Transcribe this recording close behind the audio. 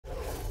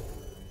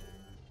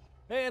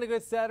Hey, and a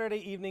good Saturday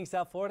evening,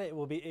 South Florida. It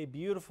will be a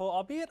beautiful,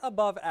 albeit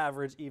above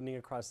average evening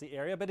across the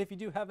area. But if you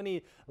do have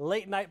any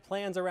late night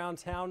plans around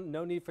town,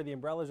 no need for the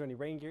umbrellas or any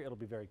rain gear. It'll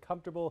be very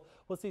comfortable.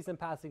 We'll see some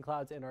passing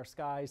clouds in our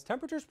skies.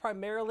 Temperatures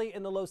primarily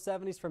in the low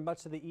 70s for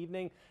much of the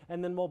evening,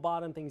 and then we'll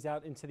bottom things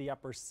out into the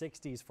upper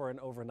 60s for an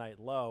overnight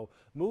low.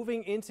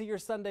 Moving into your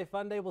Sunday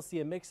fun day, we'll see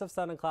a mix of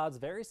sun and clouds,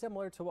 very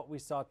similar to what we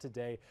saw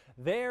today.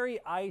 Very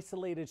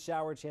isolated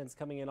shower chance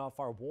coming in off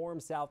our warm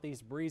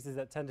southeast breezes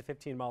at 10 to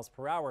 15 miles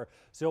per hour.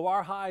 So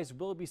our highs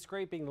will be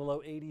scraping the low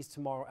 80s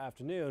tomorrow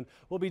afternoon.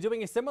 We'll be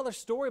doing a similar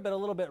story, but a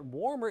little bit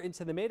warmer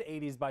into the mid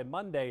 80s by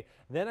Monday.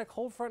 Then a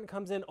cold front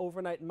comes in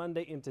overnight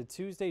Monday into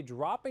Tuesday,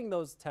 dropping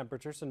those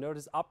temperatures. So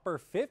notice upper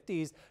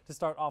 50s to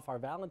start off our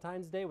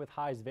Valentine's Day, with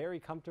highs very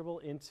comfortable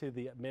into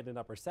the mid and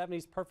upper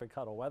 70s. Perfect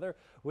cuddle weather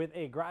with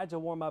a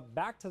gradual warm up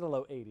back to the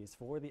low 80s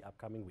for the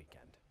upcoming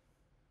weekend.